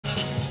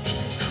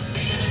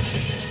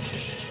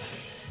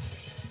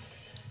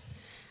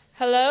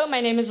Hello, my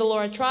name is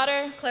Alora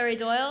Trotter. Clary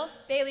Doyle.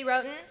 Bailey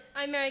Roten.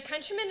 I'm Mary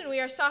Countryman, and we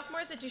are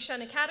sophomores at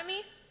Duchesne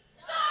Academy.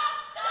 Stop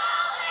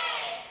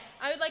stalling!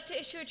 I would like to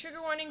issue a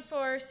trigger warning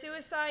for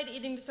suicide,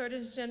 eating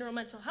disorders, and general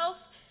mental health.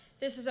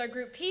 This is our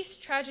group piece,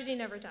 Tragedy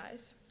Never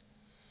Dies.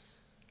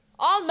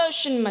 All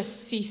motion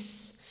must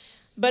cease.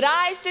 But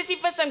I,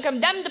 Sisyphus, am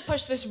condemned to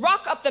push this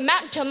rock up the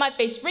mountain till my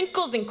face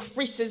wrinkles and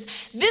creases.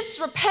 This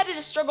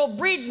repetitive struggle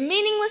breeds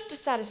meaningless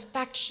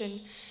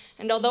dissatisfaction.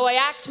 And although I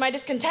act, my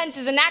discontent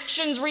is an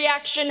action's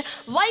reaction.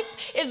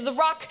 Life is the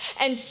rock,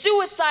 and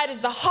suicide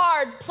is the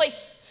hard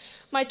place.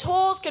 My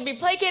tolls could be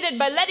placated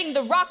by letting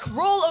the rock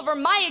roll over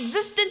my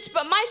existence,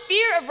 but my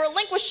fear of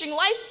relinquishing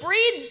life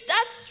breeds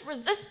death's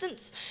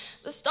resistance.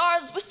 The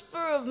stars whisper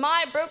of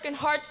my broken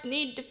heart's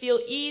need to feel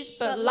ease,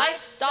 but life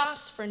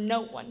stops for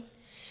no one.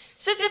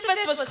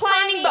 Sisyphus was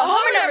climbing, but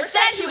Homer never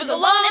said he was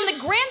alone. In the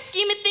grand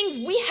scheme of things,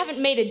 we haven't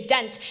made a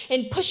dent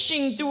in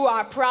pushing through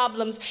our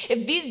problems.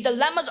 If these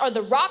dilemmas are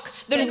the rock,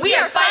 then we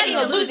are fighting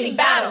a losing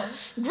battle.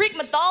 Greek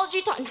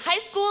mythology taught in high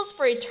schools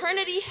for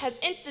eternity has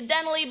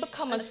incidentally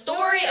become a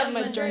story of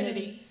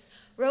modernity.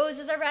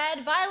 Roses are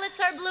red, violets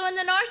are blue, and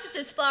the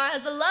narcissus flower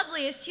has the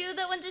loveliest hue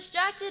that when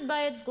distracted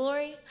by its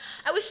glory.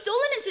 I was stolen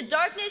into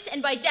darkness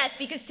and by death,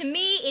 because to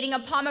me, eating a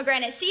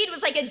pomegranate seed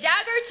was like a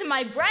dagger to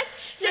my breast.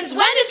 Since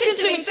when did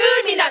consuming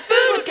food mean that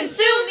food would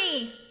consume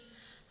me?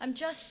 I'm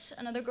just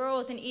another girl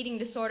with an eating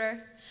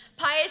disorder.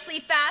 Piously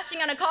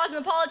fasting on a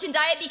cosmopolitan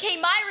diet became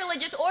my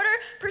religious order.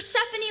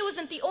 Persephone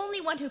wasn't the only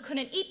one who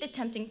couldn't eat the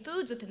tempting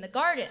foods within the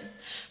garden.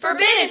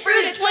 Forbidden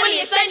fruit is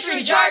 20th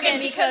century jargon,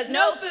 because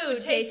no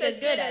food tastes as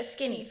good as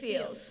skinny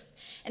feels.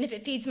 And if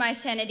it feeds my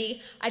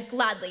sanity, I'd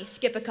gladly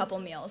skip a couple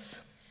meals.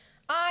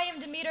 I am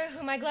Demeter,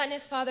 whom my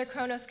gluttonous father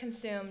Kronos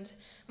consumed.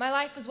 My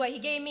life was what he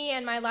gave me,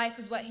 and my life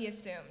was what he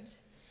assumed.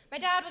 My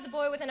dad was a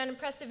boy with an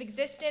unimpressive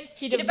existence.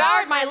 He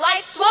devoured my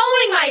life,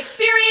 swallowing my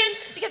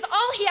experience. Because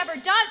all he ever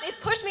does is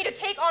push me to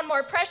take on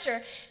more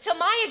pressure, till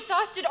my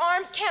exhausted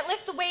arms can't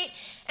lift the weight,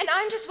 and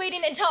I'm just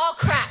waiting until I'll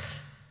crack.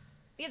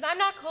 Because I'm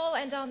not coal,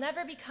 and I'll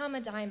never become a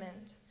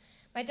diamond.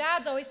 My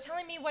dad's always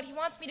telling me what he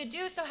wants me to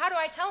do, so how do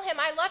I tell him?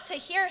 I love to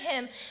hear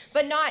him,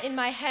 but not in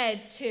my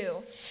head,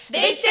 too.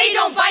 They say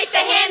don't bite the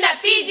hand that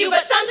feeds you,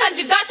 but sometimes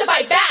you've got to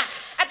bite back.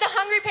 At the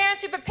hungry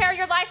parents who prepare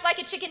your life like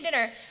a chicken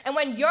dinner, and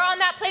when you're on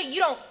that plate, you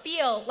don't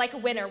feel like a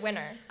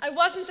winner. I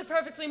wasn't the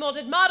perfectly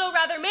molded model,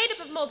 rather made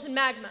up of molten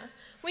magma.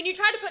 When you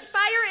try to put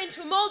fire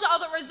into a mold, all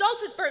that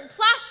results is burnt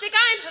plastic.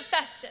 I'm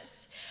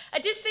Hephaestus. A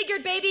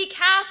disfigured baby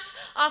cast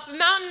off a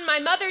mountain. My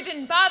mother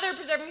didn't bother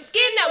preserving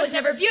skin that was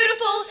never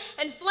beautiful,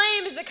 and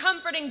flame is a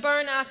comforting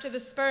burn after the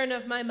spurn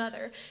of my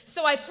mother.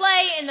 So I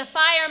play in the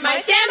fire. My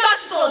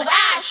sandbox is full of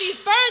ash. These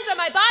burns on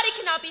my body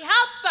cannot be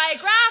helped by a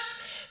graft,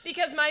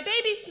 because my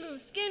baby's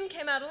smooth skin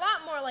came out a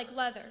lot more like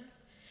leather.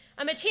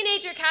 I'm a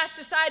teenager cast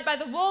aside by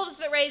the wolves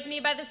that raised me,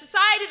 by the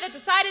society that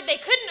decided they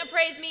couldn't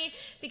appraise me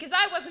because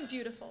I wasn't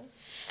beautiful.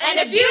 And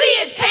if beauty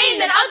is pain,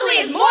 then ugly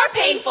is more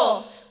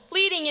painful.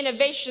 Fleeting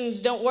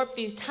innovations don't warp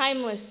these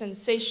timeless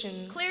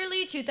sensations.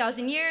 Clearly,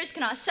 2,000 years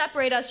cannot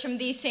separate us from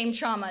these same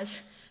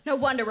traumas. No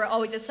wonder we're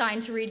always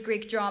assigned to read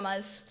Greek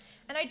dramas.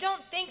 And I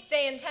don't think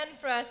they intend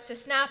for us to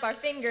snap our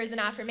fingers in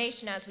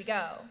affirmation as we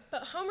go.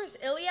 But Homer's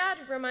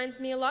Iliad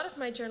reminds me a lot of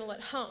my journal at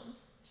home.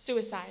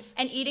 Suicide.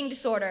 An eating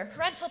disorder.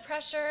 Parental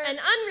pressure. And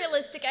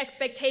unrealistic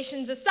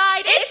expectations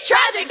aside, it's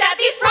tragic that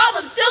these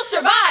problems still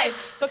survive.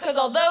 Because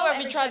although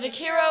every tragic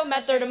hero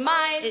met their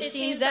demise, it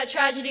seems that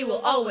tragedy will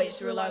always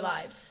rule our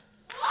lives.